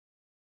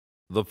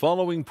The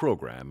following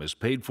program is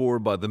paid for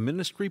by the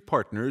ministry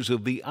partners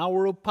of the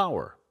Hour of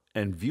Power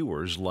and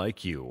viewers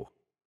like you.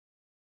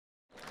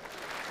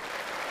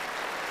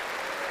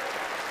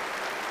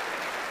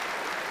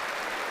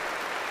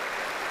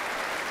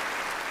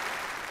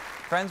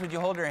 Friends, would you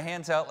hold your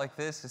hands out like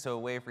this as a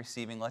way of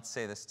receiving? Let's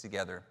say this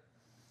together.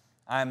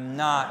 I'm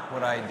not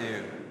what I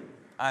do.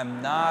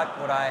 I'm not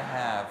what I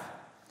have.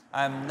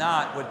 I'm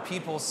not what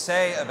people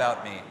say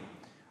about me.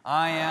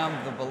 I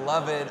am the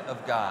beloved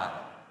of God.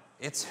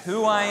 It's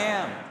who I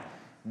am.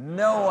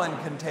 No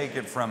one can take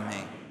it from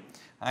me.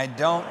 I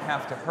don't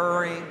have to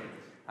hurry.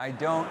 I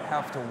don't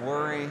have to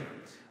worry.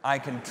 I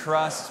can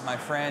trust my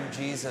friend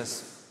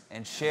Jesus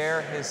and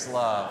share his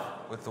love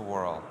with the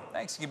world.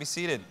 Thanks. You can be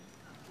seated.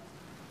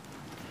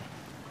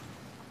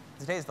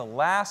 Today is the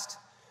last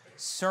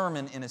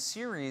sermon in a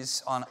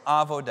series on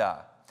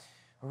Avodah,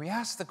 where we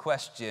ask the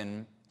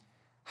question,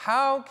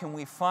 how can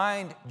we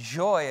find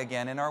joy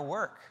again in our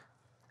work?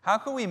 How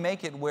can we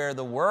make it where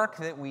the work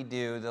that we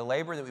do, the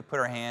labor that we put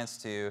our hands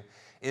to,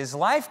 is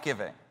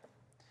life-giving?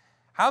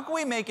 How can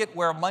we make it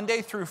where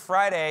Monday through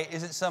Friday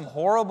isn't some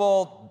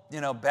horrible,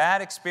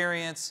 bad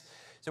experience,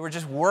 so we're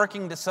just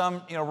working to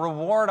some,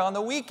 reward on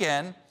the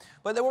weekend,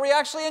 but that where we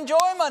actually enjoy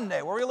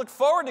Monday, where we look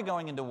forward to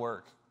going into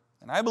work?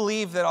 And I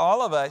believe that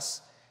all of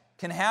us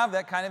can have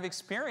that kind of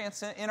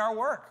experience in our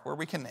work, where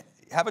we can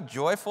have a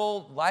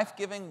joyful,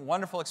 life-giving,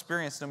 wonderful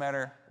experience no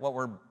matter what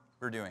we're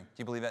doing. Do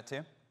you believe that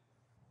too?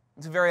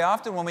 So very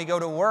often when we go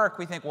to work,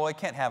 we think, well, I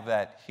can't have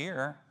that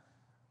here.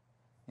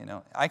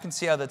 I can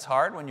see how that's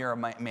hard when you're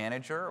a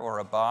manager or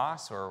a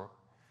boss or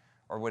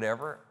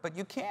whatever, but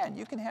you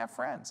can have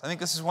friends. I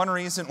think this is one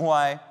reason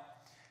why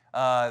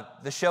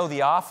the show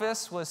The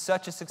Office was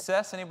such a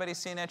success. Anybody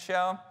seen that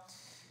show?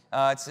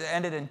 It's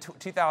ended in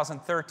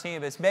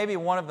 2013, but it's maybe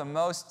one of the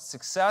most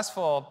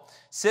successful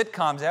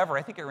sitcoms ever.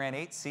 I think it ran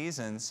 8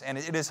 seasons, and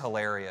it is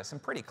hilarious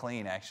and pretty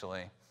clean,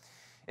 actually.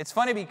 It's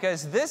funny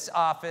because this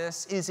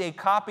Office is a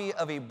copy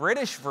of a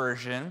British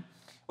version,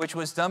 which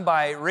was done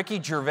by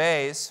Ricky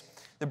Gervais.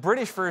 The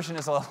British version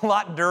is a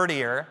lot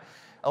dirtier,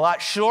 a lot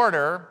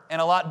shorter,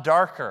 and a lot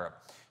darker.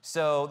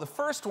 So the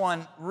first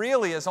one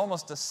really is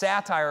almost a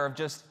satire of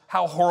just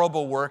how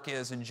horrible work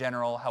is in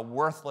general, how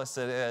worthless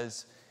it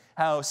is,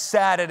 how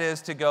sad it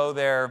is to go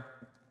there.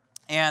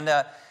 And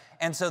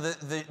so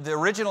the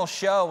original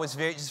show was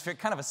just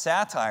kind of a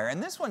satire.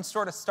 And this one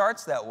sort of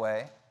starts that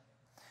way.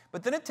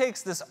 But then it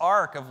takes this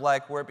arc of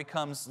where it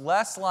becomes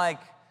less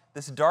like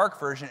this dark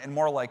version and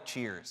more like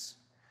Cheers,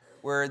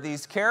 where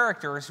these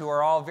characters who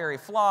are all very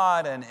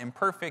flawed and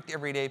imperfect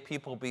everyday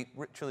people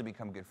truly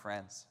become good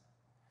friends.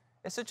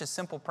 It's such a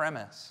simple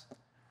premise.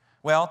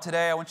 Well,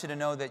 today I want you to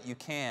know that you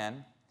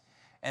can.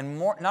 And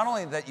not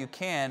only that you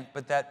can,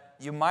 but that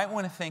you might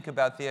want to think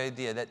about the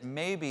idea that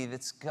maybe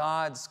it's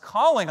God's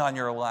calling on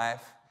your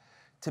life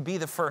to be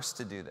the first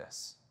to do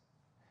this.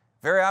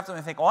 Very often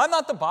we think, well, I'm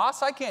not the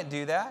boss, I can't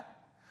do that.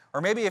 Or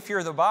maybe if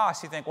you're the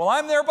boss, you think, well,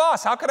 I'm their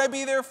boss, how could I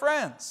be their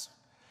friends?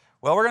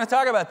 Well, we're going to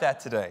talk about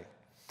that today.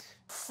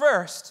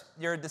 First,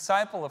 you're a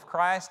disciple of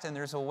Christ, and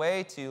there's a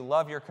way to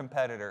love your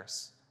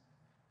competitors.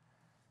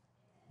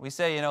 We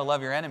say,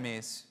 love your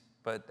enemies.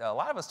 But a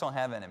lot of us don't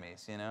have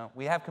enemies,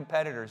 We have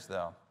competitors,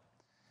 though.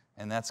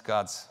 And that's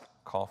God's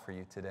call for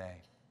you today.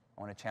 I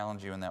want to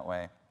challenge you in that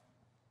way.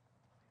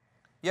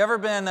 You ever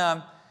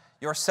been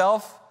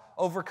yourself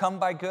overcome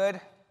by good?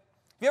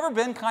 Have you ever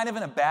been kind of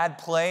in a bad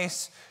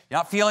place? You're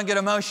not feeling good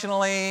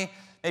emotionally.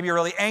 Maybe you're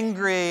really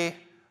angry.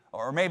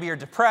 Or maybe you're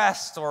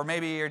depressed. Or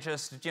maybe you're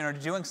just,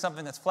 doing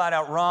something that's flat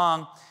out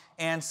wrong.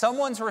 And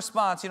someone's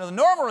response, the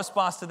normal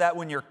response to that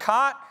when you're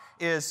caught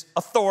is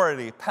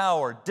authority,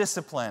 power,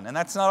 discipline, and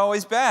that's not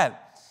always bad.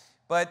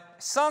 But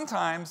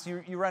sometimes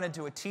you run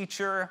into a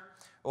teacher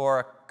or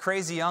a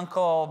crazy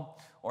uncle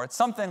or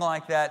something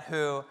like that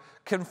who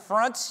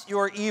confronts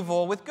your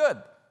evil with good.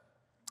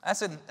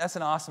 That's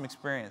an awesome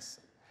experience.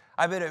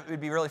 I bet it would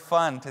be really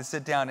fun to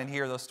sit down and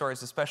hear those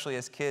stories, especially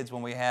as kids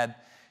when we had,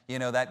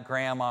 that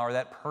grandma or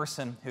that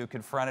person who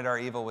confronted our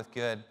evil with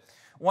good.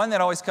 One that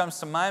always comes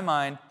to my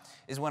mind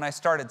is when I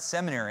started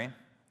seminary.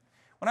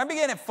 When I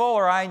began at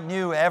Fuller, I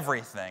knew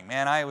everything.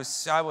 Man, I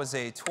was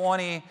a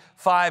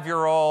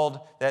 25-year-old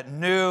that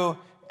knew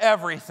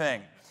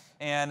everything.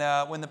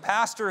 And when the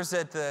pastors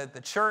at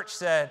the church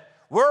said,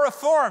 we're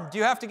Reformed, do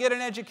you have to get an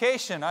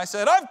education? I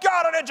said, I've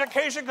got an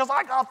education because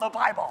I got the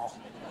Bible.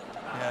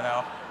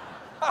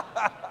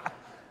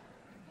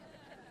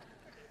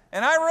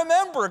 And I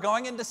remember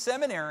going into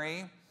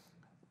seminary,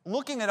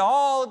 looking at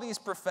all of these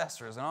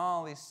professors and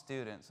all these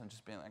students and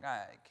just being like,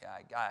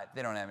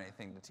 they don't have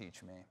anything to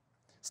teach me.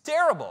 It's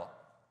terrible.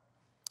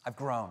 I've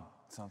grown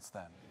since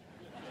then.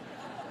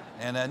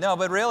 And no,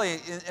 but really,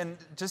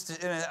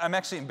 I'm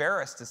actually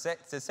embarrassed to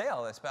say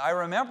all this, but I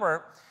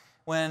remember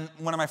when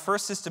one of my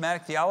first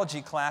systematic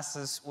theology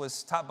classes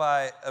was taught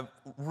by a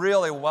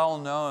really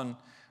well-known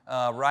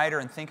writer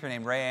and thinker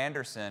named Ray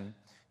Anderson,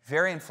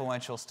 very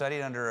influential,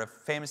 studied under a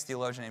famous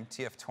theologian named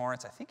T.F.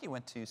 Torrance. I think he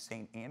went to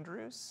St.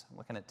 Andrews. I'm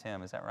looking at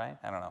Tim, is that right?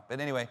 I don't know. But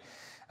anyway,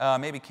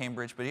 maybe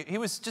Cambridge, but he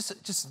was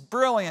just a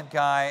brilliant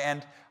guy,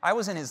 and I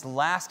was in his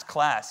last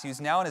class. He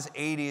was now in his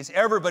 80s.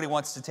 Everybody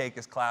wants to take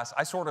his class.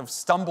 I sort of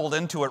stumbled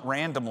into it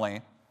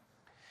randomly,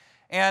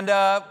 and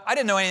I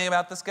didn't know anything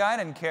about this guy. I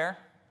didn't care.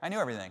 I knew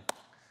everything.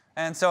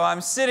 And so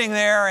I'm sitting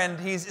there, and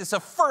it's a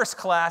first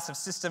class of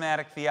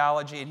systematic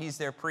theology, and he's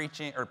there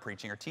preaching or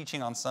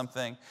teaching on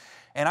something,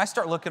 and I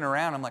start looking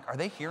around. I'm like, are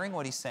they hearing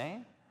what he's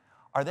saying?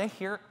 Are they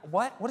hearing?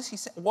 What? What is he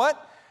saying?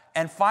 What?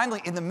 And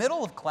finally, in the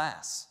middle of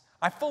class,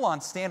 I full on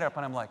stand up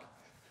and I'm like,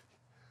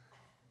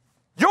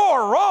 you're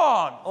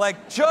wrong!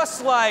 Like,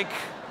 just like,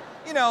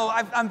 you know,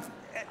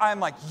 I'm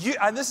like,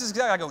 this is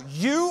exactly, I go,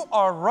 you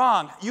are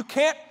wrong. You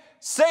can't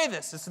say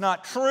this. It's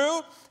not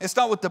true. It's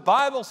not what the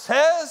Bible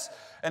says.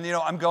 And, you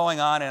know, I'm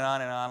going on and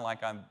on and on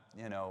like I'm,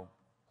 you know,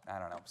 I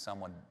don't know,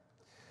 someone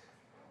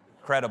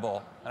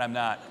credible, and I'm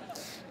not.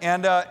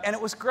 And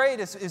it was great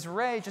as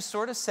Ray just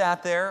sort of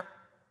sat there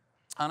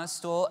on a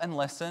stool and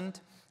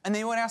listened, and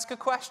then he would ask a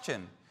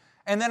question.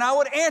 And then I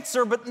would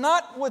answer, but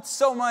not with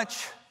so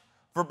much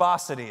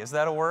verbosity. Is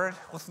that a word?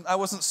 I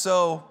wasn't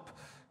so,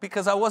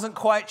 because I wasn't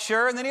quite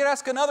sure. And then he'd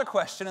ask another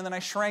question, and then I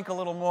shrank a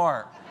little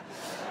more.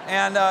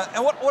 And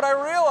what I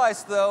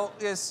realized, though,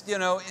 is, you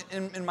know,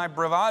 in my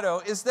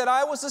bravado, is that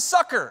I was a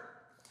sucker.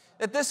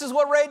 That this is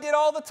what Ray did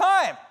all the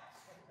time.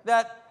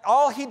 That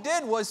all he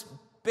did was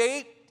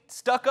bait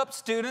stuck-up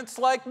students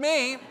like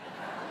me.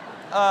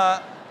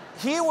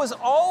 He was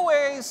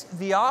always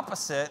the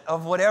opposite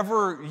of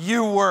whatever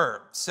you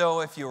were.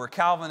 So if you were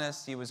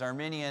Calvinist, he was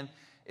Arminian.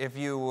 If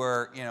you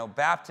were, you know,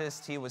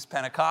 Baptist, he was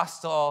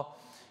Pentecostal,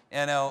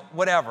 you know,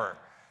 whatever.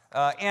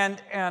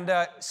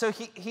 So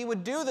he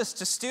would do this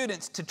to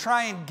students to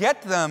try and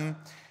get them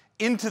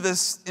into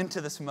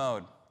this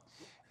mode.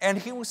 And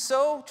he was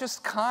so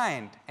just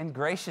kind and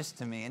gracious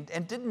to me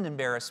and didn't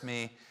embarrass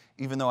me,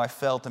 even though I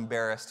felt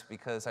embarrassed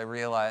because I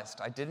realized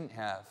I didn't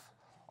have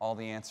all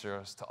the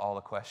answers to all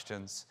the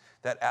questions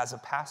that as a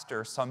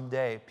pastor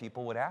someday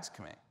people would ask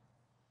me.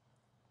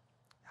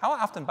 How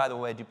often, by the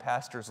way, do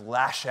pastors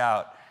lash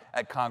out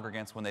at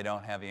congregants when they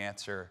don't have the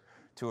answer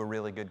to a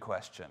really good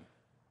question?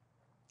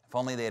 If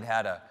only they had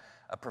had a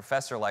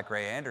professor like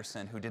Ray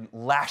Anderson who didn't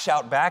lash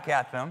out back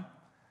at them,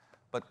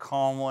 but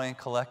calmly,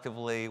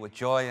 collectively, with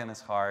joy in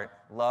his heart,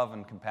 love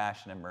and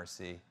compassion and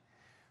mercy,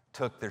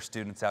 took their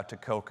students out to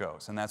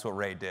Coco's. And that's what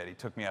Ray did. He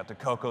took me out to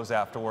Coco's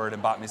afterward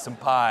and bought me some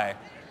pie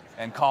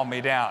and calmed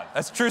me down.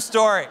 That's a true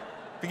story.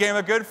 Became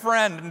a good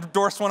friend and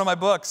endorsed one of my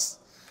books.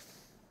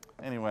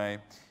 Anyway,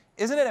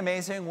 isn't it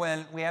amazing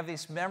when we have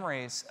these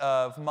memories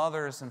of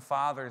mothers and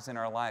fathers in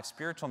our lives,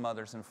 spiritual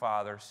mothers and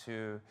fathers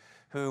who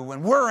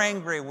when we're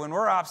angry, when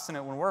we're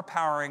obstinate, when we're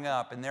powering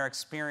up, in their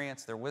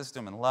experience, their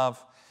wisdom and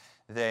love,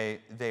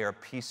 they are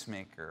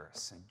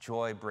peacemakers and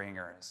joy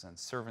bringers and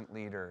servant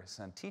leaders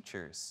and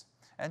teachers.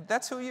 And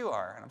that's who you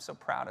are, and I'm so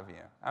proud of you.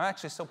 I'm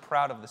actually so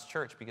proud of this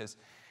church because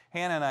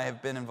Hannah and I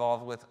have been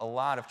involved with a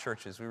lot of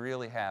churches. We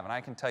really have. And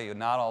I can tell you,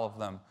 not all of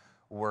them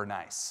were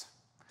nice.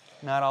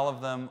 Not all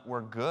of them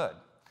were good.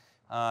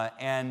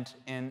 And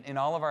in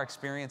all of our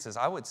experiences,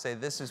 I would say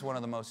this is one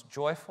of the most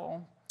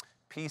joyful,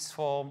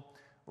 peaceful,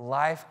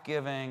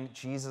 life-giving,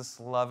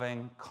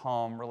 Jesus-loving,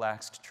 calm,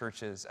 relaxed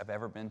churches I've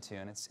ever been to.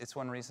 And it's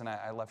one reason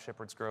I love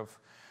Shepherd's Grove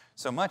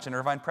so much. And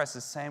Irvine Press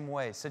is the same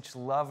way. Such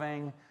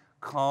loving,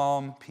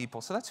 calm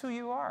people. So that's who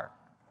you are.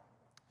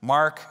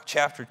 Mark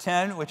chapter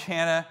 10, which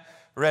Hannah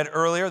read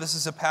earlier. This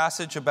is a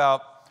passage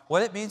about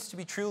what it means to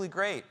be truly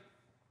great.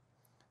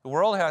 The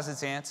world has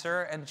its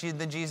answer, and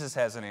then Jesus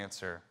has an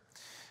answer.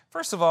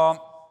 First of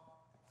all,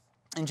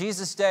 in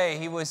Jesus' day,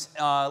 he was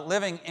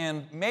living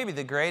in maybe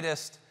the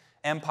greatest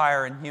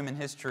empire in human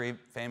history,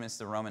 famous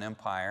the Roman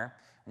Empire.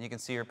 And you can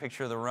see your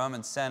picture of the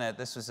Roman Senate.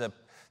 This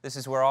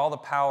is where all the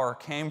power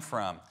came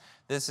from.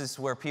 This is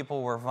where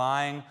people were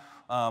vying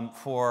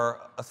for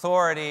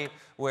authority,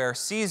 where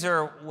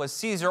Caesar was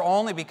Caesar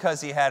only because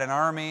he had an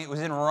army. It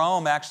was in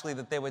Rome, actually,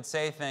 that they would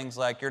say things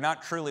like, you're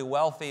not truly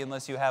wealthy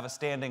unless you have a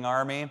standing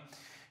army.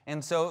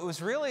 And so it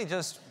was really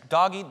just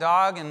dog eat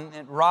dog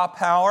and raw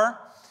power.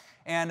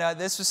 And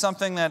this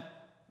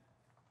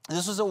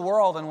was a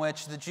world in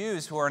which the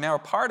Jews, who are now a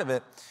part of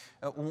it,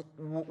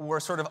 were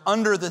sort of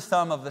under the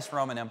thumb of this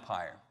Roman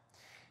Empire.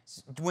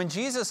 When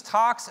Jesus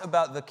talks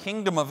about the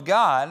kingdom of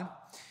God,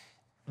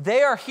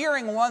 they are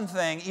hearing one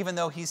thing, even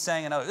though he's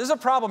saying another. This is a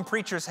problem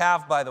preachers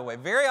have, by the way.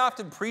 Very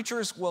often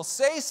preachers will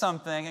say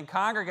something and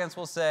congregants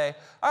will say,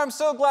 I'm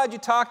so glad you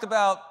talked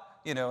about,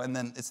 and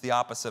then it's the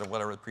opposite of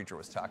whatever the preacher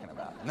was talking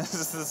about. And this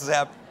is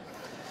happening.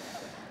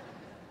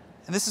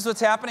 And this is what's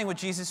happening with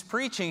Jesus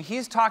preaching.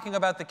 He's talking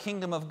about the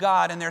kingdom of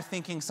God, and they're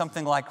thinking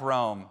something like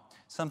Rome,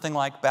 something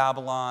like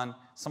Babylon,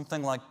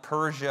 something like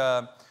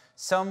Persia,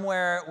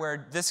 somewhere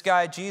where this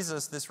guy,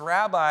 Jesus, this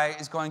rabbi,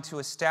 is going to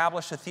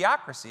establish a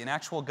theocracy, an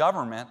actual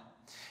government.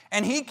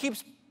 And he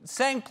keeps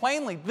saying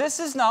plainly, this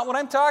is not what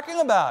I'm talking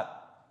about.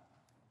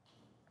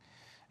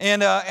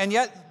 And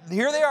yet,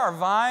 here they are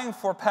vying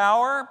for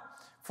power,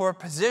 for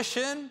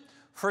position,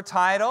 for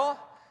title,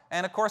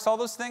 and of course, all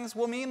those things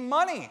will mean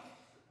money.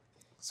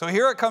 So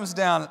here it comes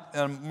down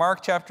in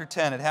Mark chapter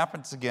 10. It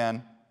happens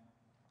again.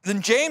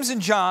 Then James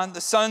and John,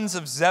 the sons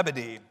of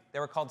Zebedee, they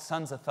were called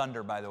sons of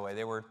thunder, by the way.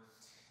 They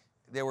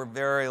were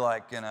very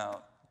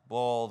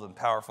bold and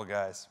powerful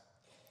guys.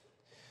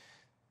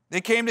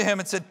 They came to him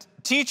and said,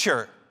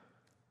 "Teacher,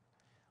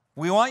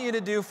 we want you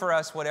to do for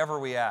us whatever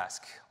we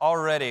ask."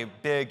 Already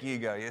big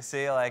ego. You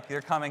see, like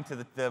they're coming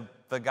to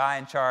the guy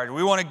in charge.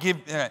 "We want to give,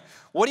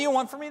 what do you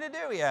want for me to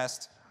do?" he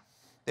asked.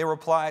 They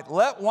replied,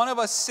 "Let one of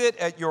us sit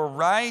at your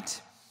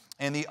right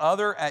and the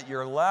other at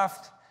your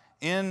left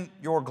in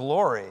your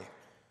glory."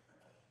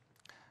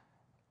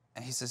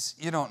 And he says,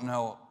 "You don't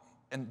know."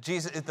 And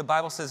Jesus, the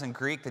Bible says in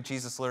Greek that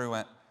Jesus literally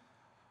went,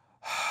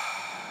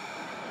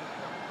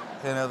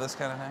 this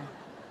kind of thing.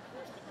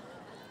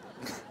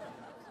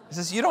 He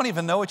says, "You don't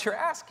even know what you're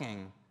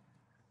asking.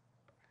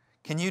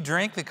 Can you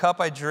drink the cup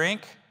I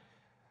drink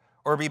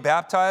or be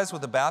baptized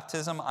with the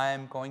baptism I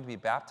am going to be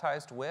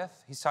baptized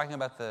with?" He's talking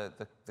about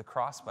the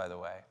cross, by the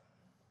way.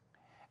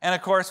 And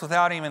of course,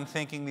 without even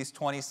thinking, these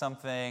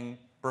 20-something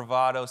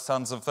bravado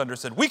sons of thunder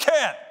said, "We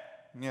can!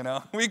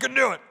 We can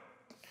do it."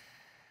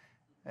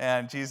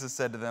 And Jesus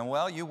said to them,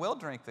 "Well, you will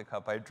drink the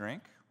cup I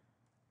drink,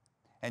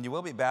 and you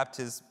will be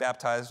baptized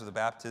with the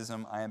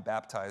baptism I am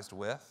baptized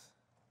with,"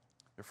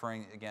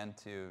 referring again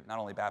to not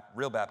only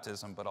real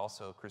baptism, but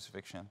also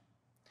crucifixion.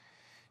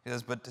 He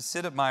says, "But to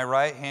sit at my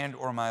right hand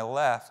or my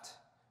left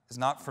is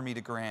not for me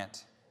to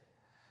grant.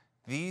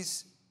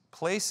 These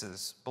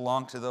places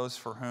belong to those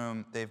for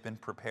whom they've been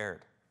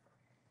prepared."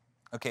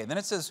 Okay, then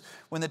it says,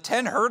 when the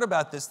 10 heard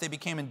about this, they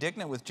became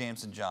indignant with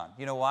James and John.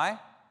 You know why?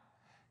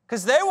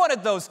 Because they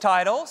wanted those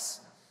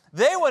titles.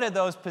 They wanted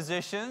those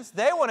positions.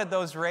 They wanted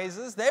those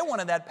raises. They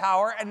wanted that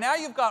power. And now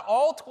you've got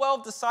all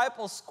 12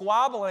 disciples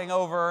squabbling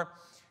over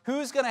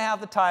who's going to have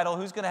the title,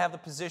 who's going to have the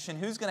position,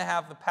 who's going to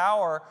have the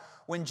power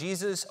when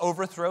Jesus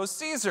overthrows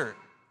Caesar.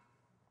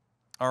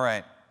 All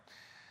right.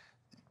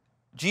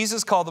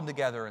 Jesus called them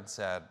together and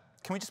said,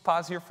 can we just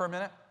pause here for a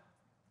minute?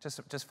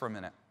 Just for a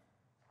minute.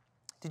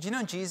 Did you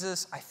know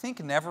Jesus, I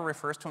think, never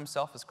refers to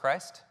himself as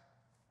Christ?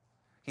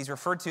 He's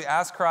referred to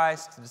as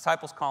Christ. The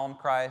disciples call him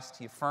Christ.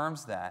 He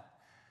affirms that.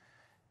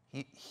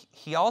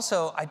 He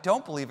also, I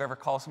don't believe, ever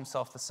calls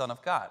himself the Son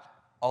of God.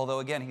 Although,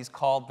 again, he's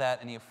called that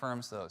and he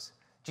affirms those.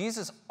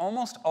 Jesus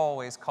almost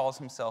always calls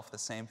himself the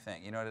same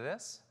thing. You know what it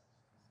is?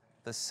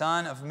 The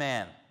Son of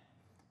Man.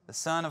 The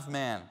Son of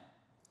Man.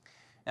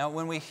 Now,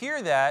 when we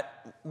hear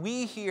that,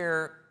 we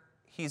hear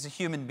he's a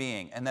human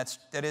being, and that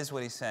is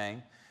what he's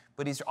saying.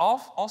 But he's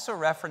also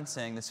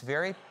referencing this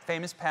very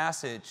famous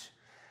passage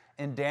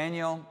in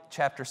Daniel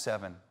chapter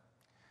 7.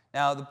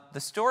 Now, the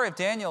story of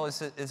Daniel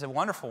is a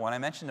wonderful one. I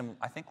mentioned him,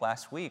 I think,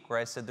 last week, where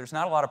I said there's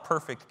not a lot of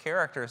perfect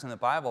characters in the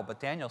Bible, but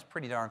Daniel's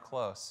pretty darn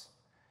close.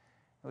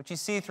 What you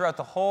see throughout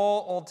the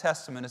whole Old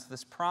Testament is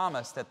this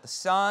promise that the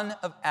son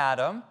of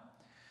Adam,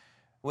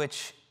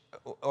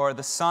 or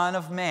the son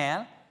of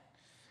man,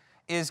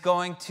 is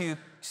going to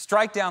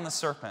strike down the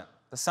serpent,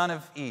 the son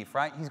of Eve,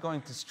 right? He's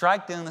going to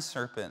strike down the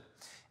serpent.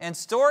 And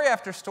story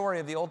after story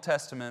of the Old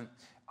Testament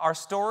are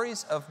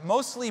stories of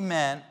mostly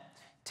men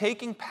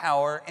taking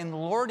power and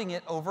lording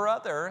it over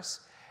others,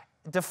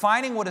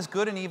 defining what is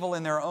good and evil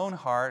in their own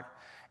heart,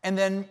 and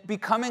then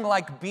becoming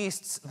like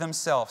beasts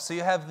themselves. So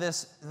you have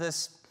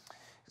this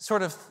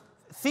sort of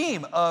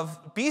theme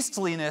of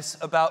beastliness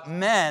about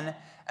men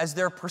as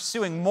they're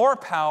pursuing more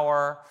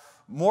power,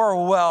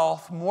 more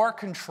wealth, more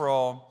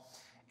control.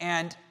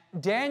 And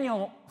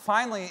Daniel,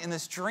 finally, in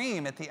this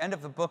dream at the end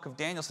of the book of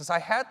Daniel, says, I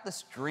had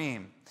this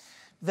dream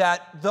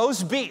that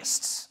those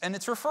beasts, and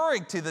it's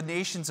referring to the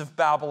nations of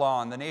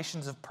Babylon, the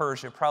nations of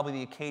Persia, probably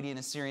the Akkadian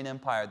Assyrian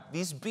Empire,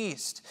 these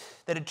beasts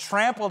that had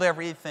trampled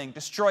everything,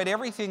 destroyed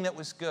everything that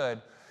was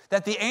good,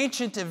 that the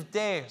Ancient of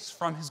Days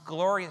from his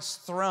glorious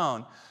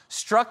throne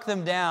struck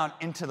them down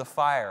into the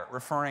fire,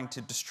 referring to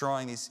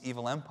destroying these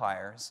evil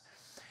empires.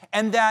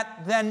 And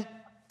that then,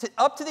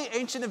 up to the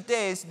Ancient of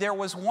Days, there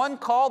was one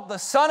called the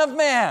Son of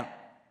Man.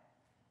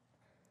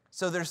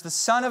 So there's the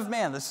Son of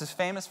Man, this is a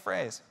famous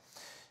phrase,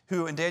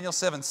 who in Daniel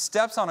 7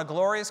 steps on a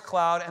glorious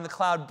cloud, and the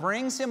cloud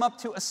brings him up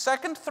to a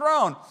second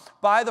throne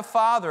by the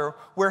Father,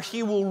 where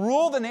he will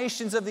rule the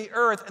nations of the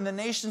earth, and the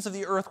nations of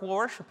the earth will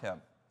worship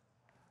him.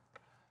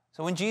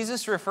 So when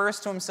Jesus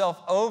refers to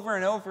himself over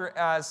and over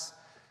as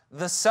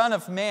the Son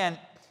of Man,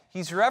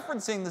 he's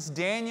referencing this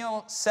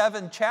Daniel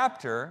 7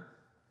 chapter,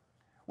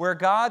 where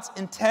God's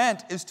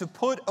intent is to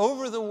put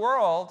over the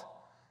world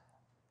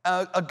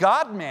a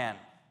God-man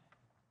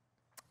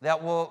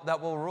that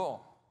will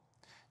rule.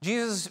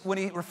 Jesus, when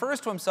he refers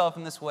to himself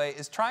in this way,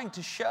 is trying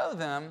to show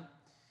them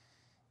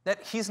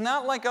that he's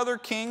not like other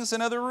kings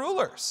and other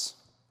rulers.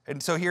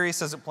 And so here he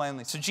says it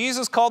plainly. So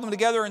Jesus called them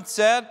together and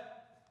said,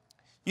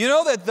 you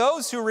know that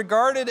those who are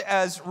regarded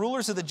as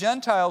rulers of the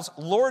Gentiles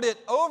lord it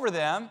over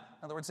them.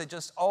 In other words, they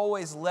just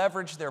always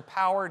leverage their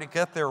power to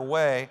get their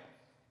way.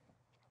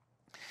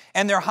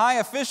 And their high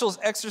officials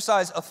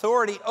exercise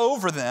authority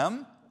over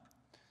them.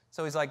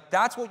 So he's like,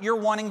 that's what you're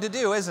wanting to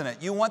do, isn't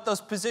it? You want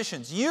those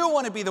positions. You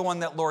want to be the one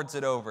that lords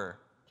it over.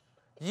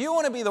 You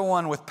want to be the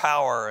one with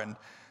power and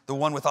the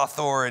one with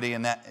authority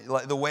and that,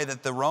 like, the way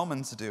that the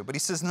Romans do. But he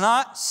says,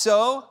 not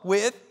so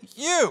with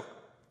you.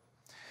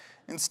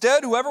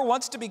 Instead, whoever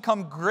wants to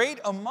become great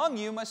among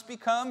you must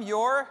become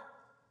your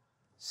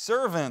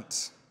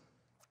servant.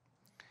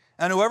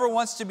 And whoever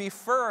wants to be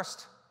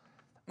first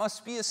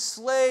must be a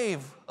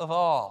slave of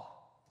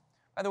all.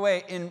 By the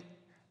way,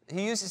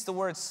 he uses the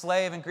word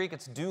slave in Greek.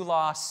 It's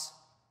doulos.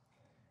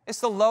 It's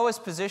the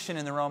lowest position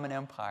in the Roman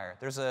Empire.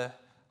 There's a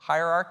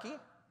hierarchy,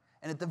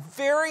 and at the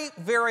very,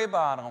 very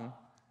bottom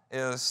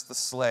is the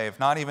slave,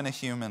 not even a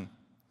human.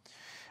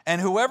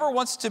 And whoever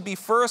wants to be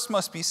first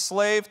must be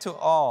slave to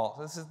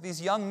all. These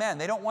young men,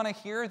 they don't want to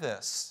hear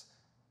this.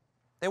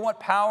 They want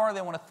power, they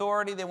want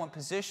authority, they want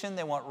position,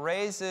 they want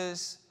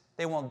raises,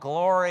 they want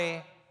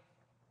glory.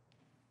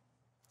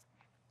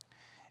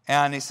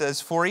 And he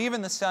says, for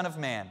even the Son of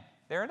Man,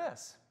 there it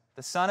is,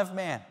 the Son of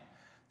Man,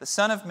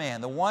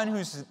 the one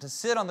who's to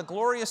sit on the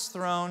glorious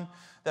throne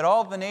that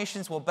all the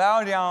nations will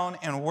bow down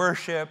and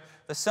worship,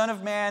 the Son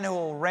of Man who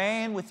will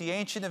reign with the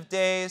Ancient of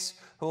Days,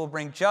 who will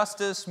bring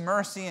justice,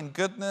 mercy, and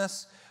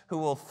goodness, who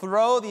will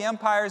throw the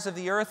empires of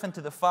the earth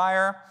into the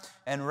fire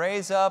and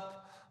raise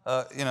up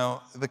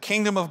the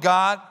kingdom of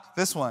God.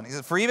 This one, he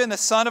said, for even the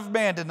Son of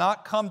Man did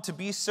not come to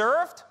be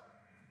served,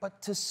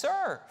 but to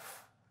serve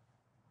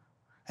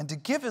and to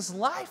give his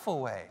life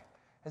away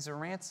as a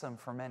ransom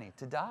for many,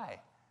 to die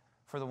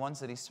for the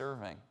ones that he's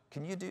serving.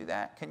 Can you do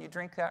that? Can you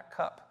drink that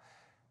cup?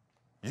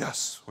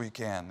 Yes, we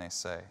can, they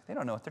say. They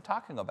don't know what they're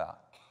talking about.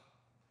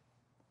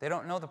 They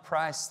don't know the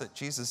price that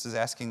Jesus is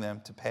asking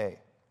them to pay.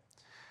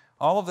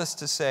 All of this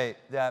to say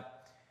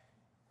that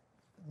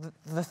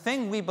the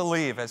thing we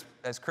believe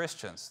as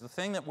Christians, the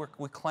thing that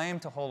we claim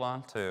to hold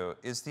on to,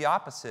 is the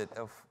opposite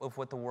of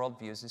what the world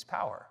views as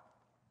power.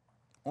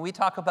 When we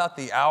talk about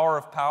the hour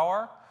of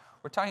power,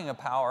 we're talking a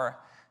power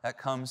that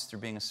comes through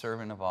being a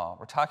servant of all.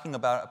 We're talking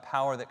about a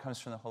power that comes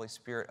from the Holy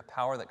Spirit, a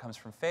power that comes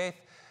from faith,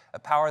 a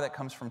power that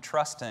comes from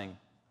trusting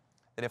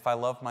that if I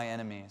love my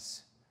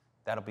enemies,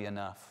 that'll be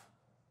enough.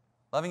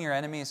 Loving your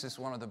enemies is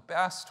one of the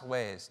best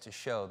ways to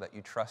show that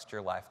you trust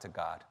your life to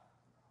God.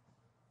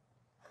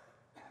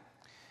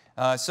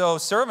 So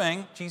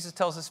serving, Jesus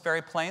tells us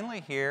very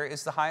plainly here,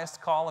 is the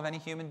highest call of any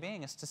human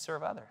being, is to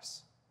serve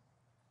others.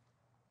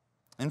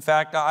 In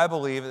fact, I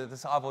believe that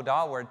this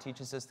Avodah word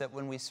teaches us that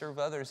when we serve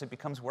others, it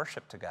becomes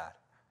worship to God.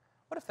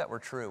 What if that were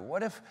true?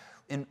 What if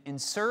in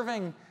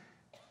serving,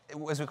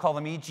 as we call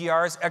them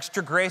EGRs,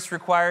 extra grace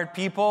required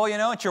people,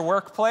 at your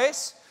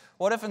workplace,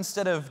 what if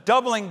instead of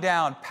doubling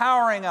down,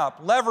 powering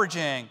up,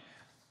 leveraging,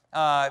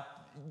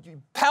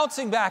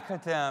 pouncing back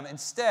at them,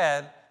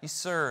 instead you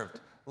served,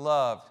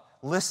 loved,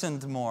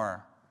 listened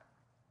more,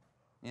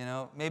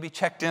 maybe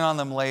checked in on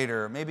them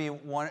later, maybe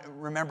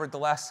remembered the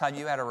last time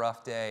you had a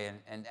rough day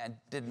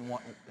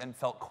and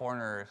felt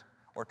cornered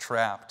or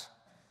trapped.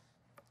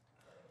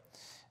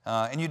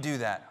 And you do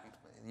that.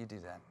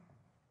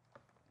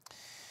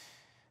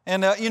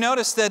 And you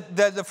notice that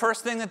the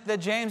first thing that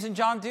James and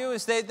John do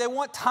is they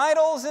want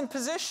titles and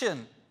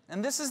position.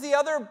 And this is the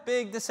other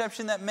big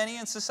deception that many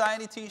in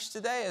society teach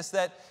today, is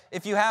that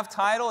if you have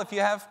title, if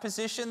you have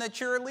position, that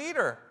you're a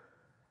leader.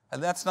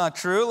 And that's not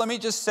true. Let me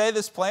just say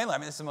this plainly.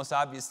 This is the most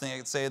obvious thing I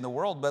could say in the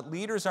world, but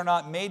leaders are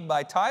not made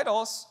by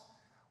titles.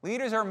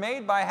 Leaders are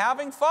made by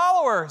having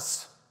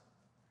followers.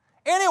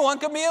 Anyone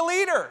can be a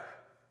leader.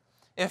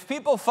 If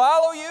people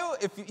follow you,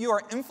 if you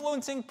are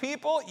influencing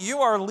people, you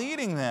are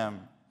leading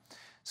them.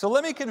 So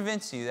let me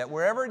convince you that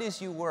wherever it is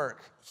you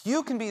work,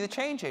 you can be the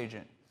change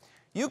agent.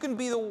 You can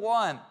be the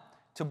one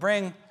to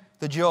bring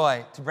the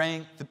joy, to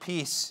bring the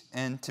peace,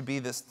 and to be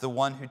the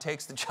one who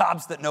takes the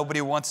jobs that nobody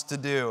wants to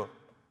do.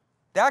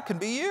 That can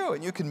be you,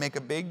 and you can make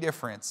a big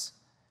difference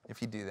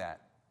if you do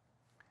that.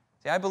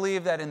 See, I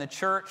believe that in the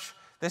church,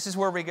 this is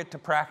where we get to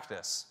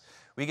practice.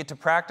 We get to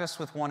practice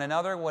with one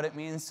another what it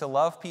means to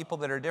love people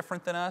that are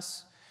different than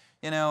us.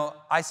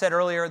 I said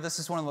earlier, this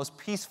is one of the most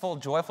peaceful,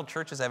 joyful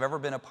churches I've ever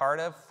been a part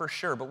of, for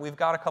sure, but we've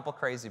got a couple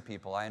crazy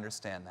people. I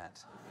understand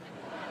that.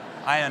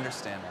 I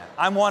understand that.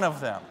 I'm one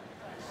of them.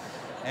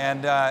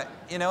 And,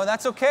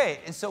 that's okay.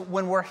 And so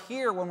when we're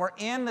here, when we're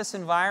in this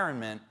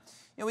environment,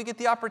 we get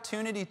the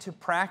opportunity to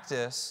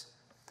practice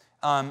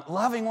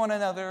loving one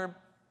another,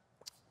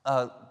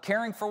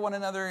 caring for one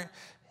another,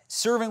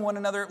 serving one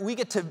another. We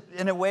get to,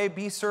 in a way,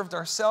 be served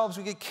ourselves.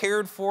 We get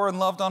cared for and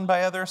loved on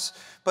by others.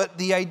 But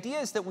the idea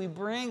is that we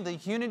bring the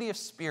unity of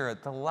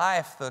spirit, the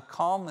life, the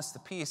calmness, the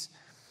peace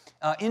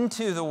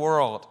into the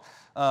world.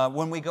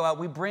 When we go out,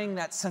 we bring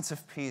that sense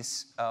of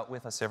peace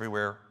with us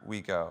everywhere we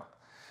go.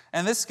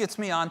 And this gets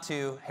me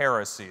onto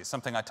heresy,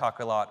 something I talk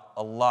a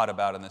lot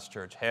about in this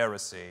church.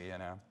 Heresy,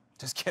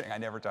 Just kidding, I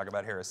never talk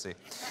about heresy.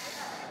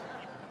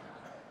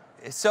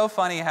 It's so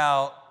funny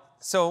how,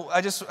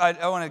 I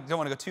don't want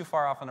to go too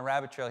far off on the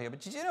rabbit trail here,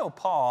 but did you know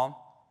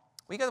Paul,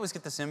 we always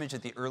get this image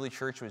that the early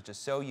church was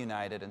just so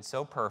united and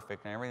so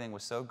perfect and everything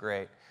was so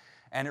great,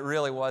 and it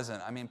really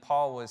wasn't.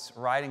 Paul was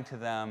writing to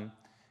them,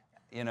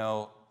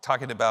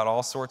 talking about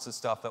all sorts of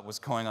stuff that was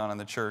going on in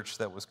the church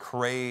that was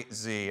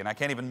crazy, and I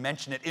can't even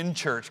mention it in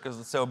church because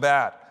it's so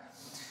bad.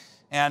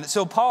 And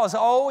so Paul is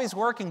always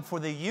working for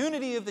the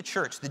unity of the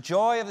church, the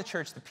joy of the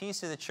church, the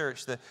peace of the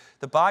church,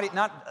 the body,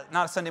 not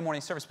a Sunday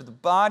morning service, but the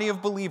body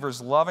of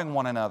believers loving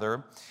one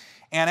another.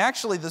 And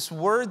actually this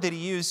word that he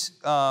used,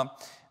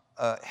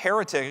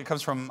 heretic, it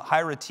comes from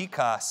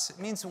hieretikos. It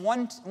means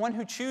one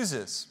who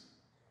chooses.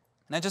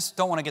 And I just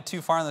don't want to get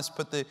too far on this,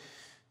 but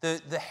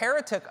the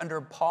heretic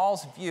under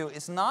Paul's view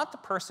is not the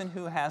person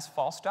who has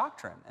false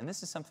doctrine. And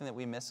this is something that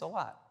we miss a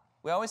lot.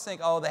 We always think,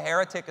 oh, the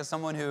heretic is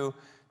someone who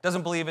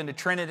doesn't believe in the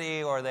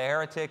Trinity, or the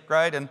heretic,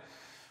 right?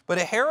 But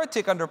a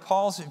heretic under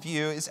Paul's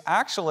view is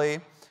actually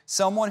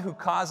someone who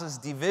causes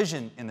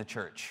division in the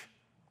church.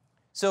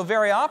 So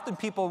very often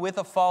people with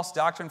a false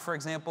doctrine, for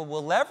example,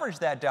 will leverage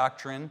that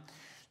doctrine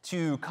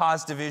to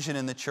cause division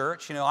in the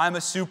church. I'm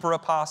a super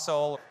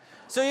apostle.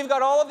 So you've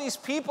got all of these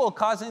people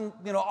causing,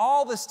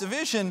 all this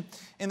division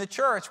in the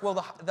church. Well,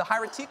 the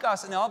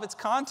hieretikos in all of its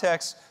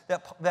context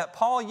that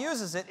Paul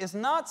uses it is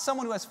not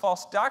someone who has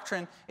false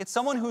doctrine. It's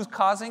someone who's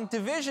causing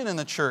division in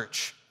the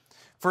church.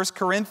 1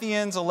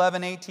 Corinthians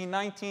 11, 18,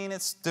 19,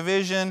 it's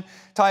division.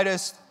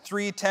 Titus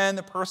 3:10,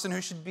 the person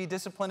who should be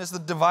disciplined is the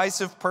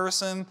divisive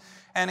person.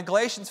 And in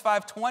Galatians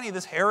 5:20,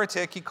 this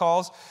heretic he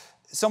calls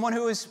someone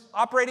who is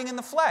operating in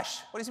the flesh.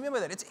 What does he mean by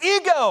that? It's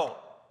ego.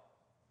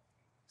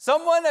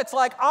 Someone that's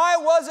like, I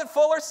was at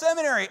Fuller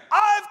Seminary.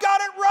 I've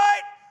got it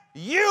right.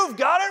 You've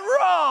got it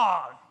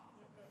wrong.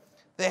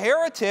 The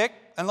heretic,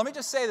 and let me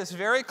just say this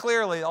very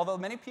clearly, although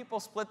many people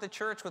split the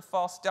church with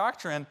false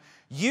doctrine,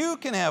 you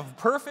can have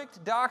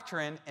perfect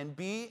doctrine and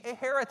be a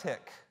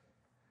heretic,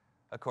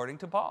 according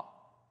to Paul.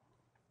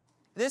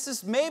 This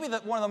is maybe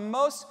one of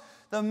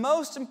the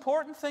most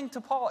important thing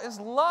to Paul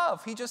is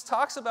love. He just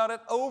talks about it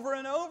over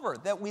and over,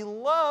 that we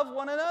love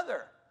one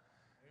another.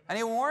 And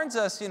he warns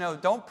us,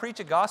 don't preach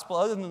a gospel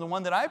other than the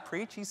one that I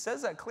preach. He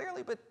says that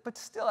clearly, but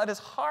still at his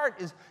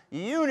heart is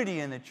unity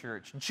in the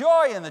church,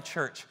 joy in the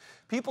church,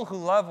 people who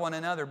love one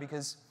another,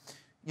 because,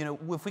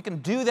 if we can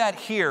do that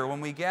here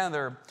when we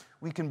gather,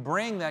 we can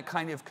bring that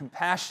kind of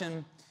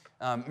compassion,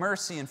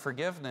 mercy, and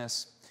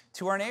forgiveness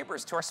to our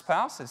neighbors, to our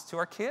spouses, to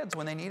our kids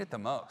when they need it the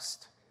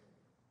most.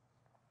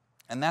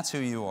 And that's who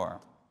you are. I'm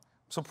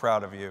so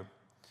proud of you.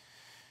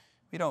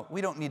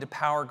 We don't need to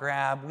power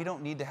grab. We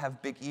don't need to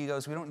have big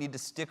egos. We don't need to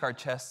stick our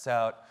chests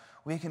out.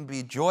 We can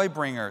be joy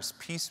bringers,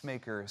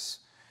 peacemakers,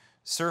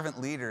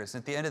 servant leaders.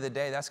 At the end of the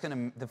day,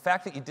 the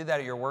fact that you did that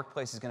at your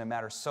workplace is going to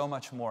matter so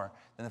much more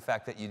than the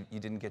fact that you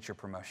didn't get your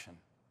promotion.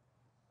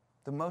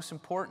 The most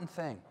important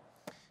thing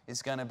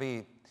is going to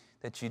be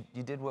that you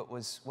did what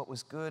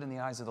was good in the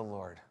eyes of the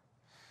Lord,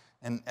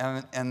 and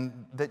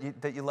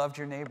that you loved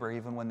your neighbor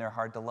even when they're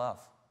hard to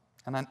love.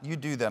 And you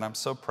do that. I'm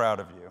so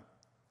proud of you.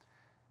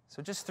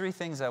 So just 3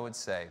 things I would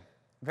say.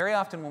 Very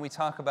often when we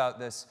talk about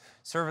this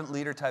servant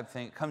leader type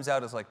thing, it comes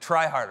out as like,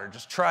 try harder,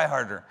 just try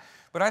harder.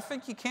 But I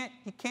think you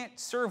can't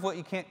serve what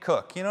you can't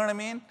cook. You know what I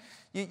mean?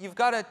 You've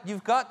got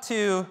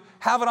to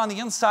have it on the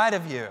inside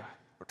of you,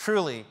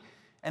 truly,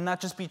 and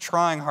not just be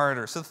trying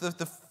harder. So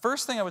the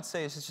first thing I would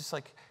say is just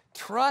like,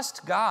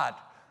 trust God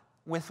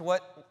with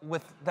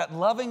that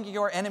loving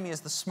your enemy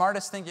is the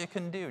smartest thing you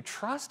can do.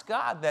 Trust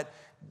God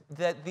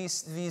that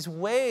these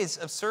ways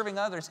of serving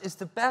others is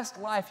the best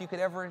life you could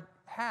ever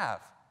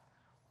have.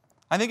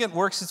 I think it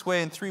works its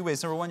way in 3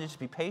 ways. Number 1, you just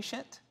be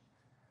patient.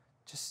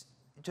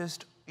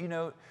 Just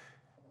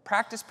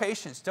practice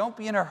patience. Don't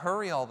be in a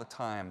hurry all the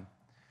time.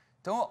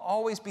 Don't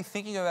always be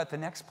thinking about the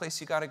next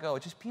place you got to go.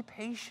 Just be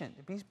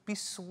patient. Be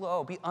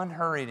slow. Be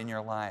unhurried in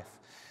your life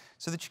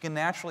so that you can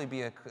naturally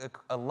be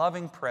a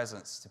loving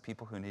presence to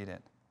people who need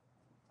it.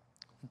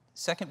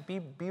 Second,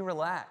 be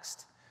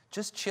relaxed.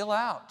 Just chill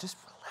out. Just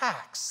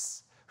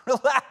relax.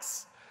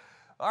 Relax.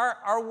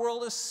 Our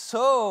world is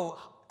so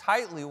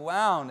tightly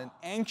wound and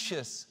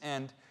anxious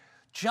and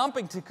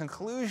jumping to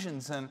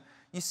conclusions. And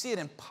you see it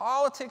in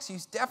politics. You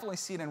definitely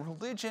see it in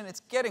religion. It's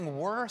getting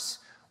worse.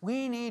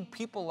 We need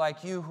people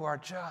like you who are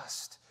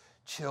just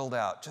chilled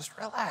out, just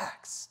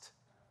relaxed.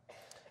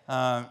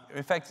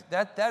 In fact,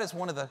 that is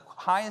one of the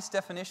highest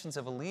definitions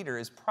of a leader,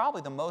 is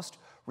probably the most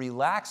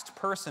relaxed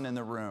person in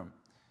the room.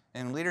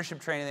 In leadership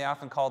training, they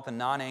often call it the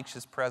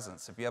non-anxious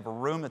presence. If you have a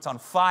room that's on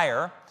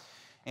fire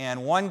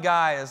and one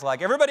guy is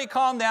like, everybody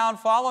calm down,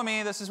 follow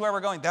me, this is where we're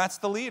going, that's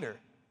the leader.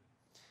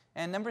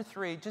 And number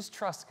 3, just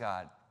trust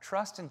God.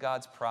 Trust in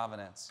God's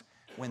providence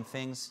when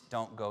things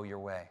don't go your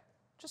way.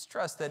 Just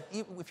trust that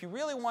if you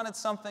really wanted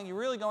something, you're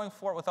really going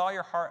for it with all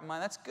your heart and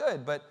mind, that's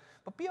good, but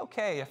be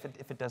okay if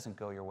it doesn't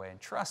go your way. And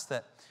trust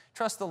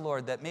the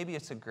Lord that maybe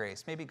it's a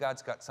grace, maybe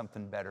God's got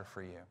something better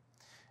for you.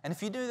 And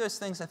if you do those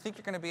things, I think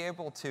you're going to be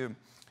able to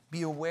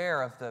be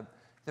aware of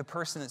the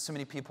person that so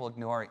many people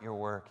ignore at your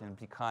work, and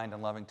be kind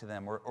and loving to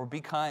them, or be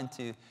kind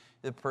to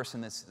the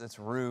person that's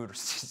rude or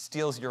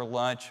steals your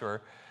lunch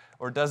or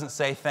doesn't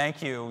say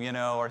thank you,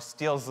 or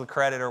steals the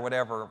credit or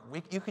whatever.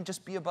 You can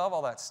just be above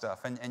all that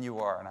stuff, and you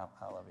are, and I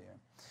love you.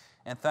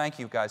 And thank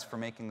you guys for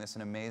making this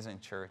an amazing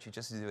church. You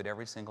just do it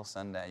every single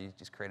Sunday. You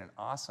just create an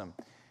awesome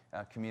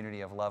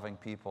community of loving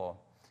people,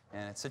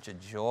 and it's such a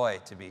joy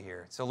to be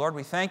here. So Lord,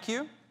 we thank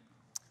you.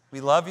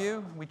 We love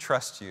you. We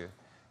trust you.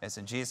 It's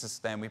in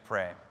Jesus' name we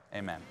pray.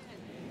 Amen.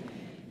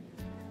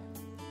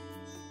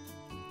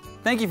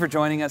 Thank you for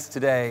joining us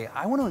today.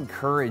 I want to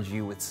encourage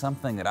you with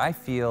something that I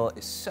feel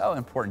is so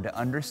important to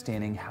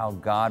understanding how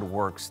God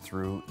works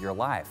through your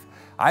life.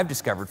 I've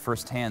discovered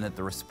firsthand that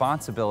the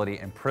responsibility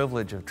and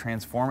privilege of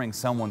transforming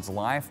someone's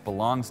life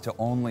belongs to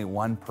only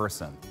one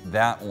person.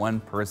 That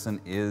one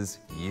person is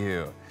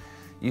you.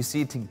 You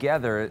see,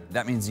 together,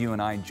 that means you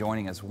and I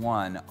joining as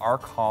one. Our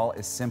call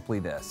is simply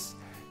this: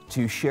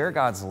 to share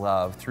God's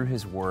love through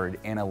His Word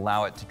and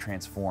allow it to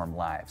transform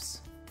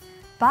lives.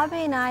 Bobby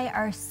and I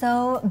are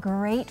so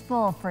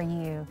grateful for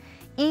you.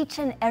 Each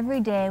and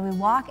every day we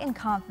walk in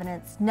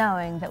confidence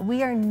knowing that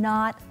we are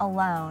not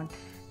alone,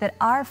 that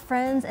our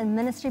friends and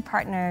ministry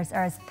partners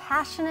are as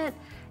passionate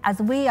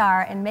as we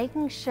are in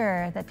making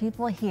sure that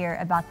people hear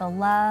about the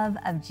love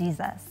of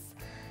Jesus.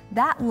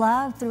 That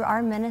love through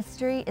our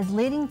ministry is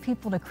leading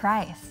people to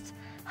Christ,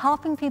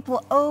 helping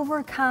people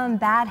overcome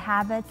bad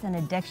habits and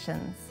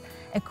addictions,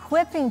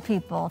 equipping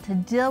people to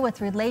deal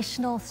with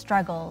relational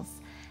struggles,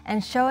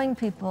 and showing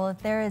people that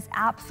there is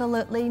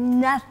absolutely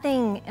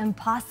nothing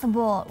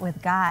impossible with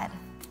God.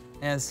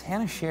 As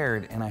Hannah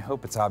shared, and I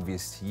hope it's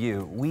obvious to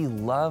you, we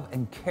love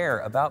and care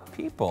about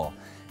people,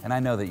 and I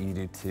know that you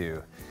do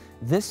too.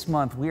 This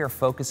month we are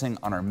focusing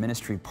on our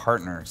ministry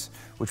partners,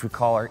 which we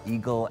call our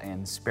Eagle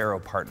and Sparrow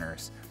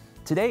partners.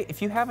 Today,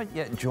 if you haven't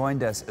yet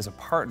joined us as a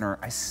partner,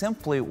 I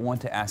simply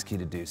want to ask you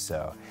to do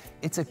so.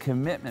 It's a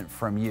commitment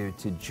from you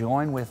to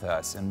join with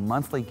us in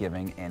monthly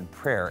giving and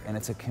prayer, and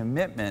it's a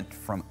commitment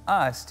from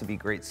us to be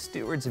great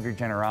stewards of your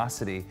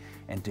generosity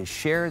and to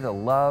share the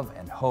love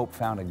and hope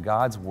found in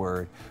God's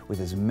Word with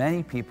as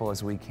many people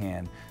as we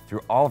can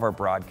through all of our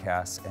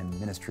broadcasts and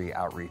ministry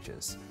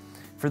outreaches.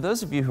 For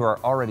those of you who are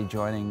already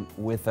joining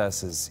with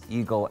us as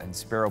Eagle and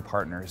Sparrow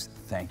partners,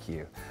 thank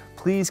you.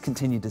 Please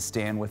continue to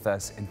stand with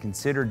us and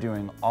consider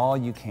doing all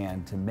you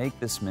can to make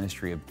this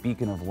ministry a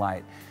beacon of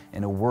light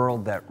in a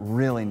world that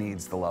really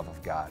needs the love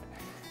of God.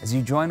 As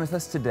you join with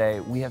us today,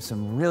 we have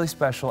some really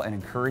special and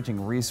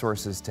encouraging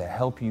resources to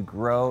help you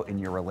grow in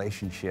your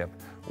relationship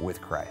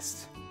with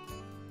Christ.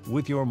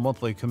 With your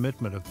monthly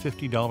commitment of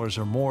 $50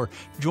 or more,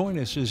 join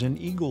us as an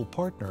Eagle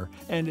partner,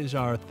 and as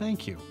our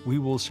thank you, we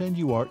will send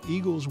you our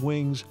Eagle's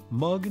Wings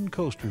mug and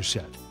coaster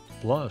set.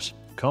 Plus,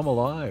 Come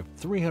Alive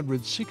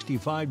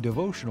 365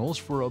 devotionals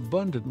for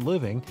abundant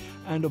living,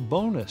 and a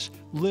bonus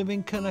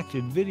Living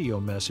Connected video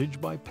message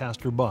by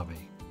Pastor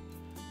Bobby.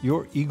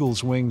 Your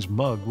Eagle's Wings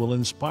mug will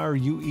inspire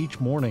you each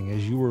morning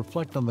as you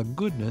reflect on the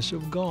goodness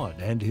of God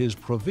and His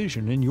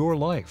provision in your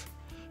life.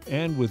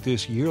 And with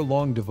this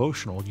year-long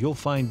devotional, you'll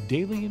find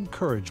daily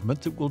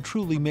encouragement that will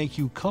truly make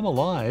you come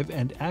alive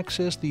and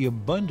access the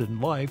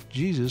abundant life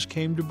Jesus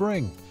came to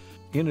bring.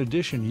 In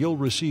addition, you'll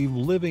receive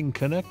Living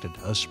Connected,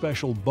 a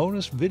special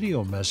bonus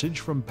video message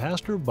from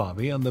Pastor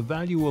Bobby on the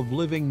value of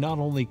living not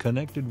only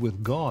connected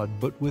with God,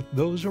 but with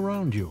those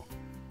around you.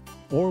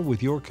 Or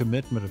with your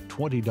commitment of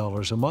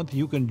 $20 a month,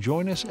 you can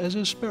join us as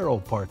a Sparrow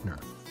partner.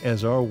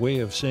 As our way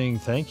of saying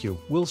thank you,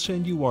 we'll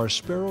send you our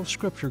Sparrow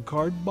Scripture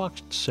Card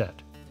boxed set,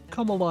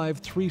 Come Alive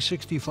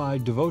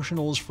 365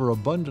 devotionals for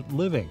abundant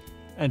living,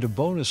 and a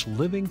bonus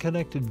Living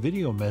Connected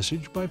video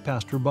message by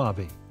Pastor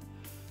Bobby.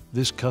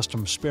 This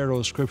custom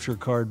Sparrow Scripture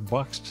Card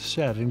boxed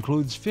set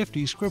includes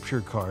 50 scripture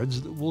cards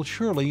that will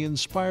surely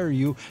inspire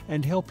you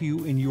and help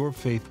you in your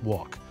faith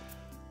walk.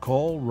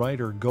 Call,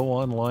 write, or go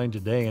online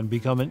today and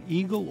become an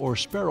Eagle or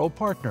Sparrow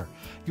partner.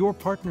 Your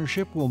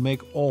partnership will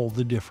make all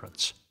the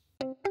difference.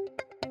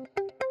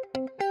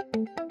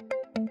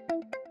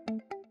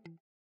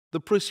 The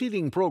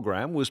preceding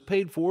program was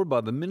paid for by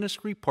the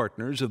ministry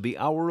partners of the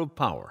Hour of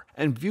Power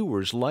and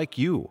viewers like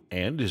you,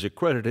 and is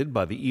accredited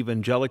by the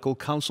Evangelical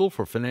Council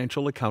for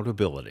Financial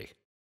Accountability.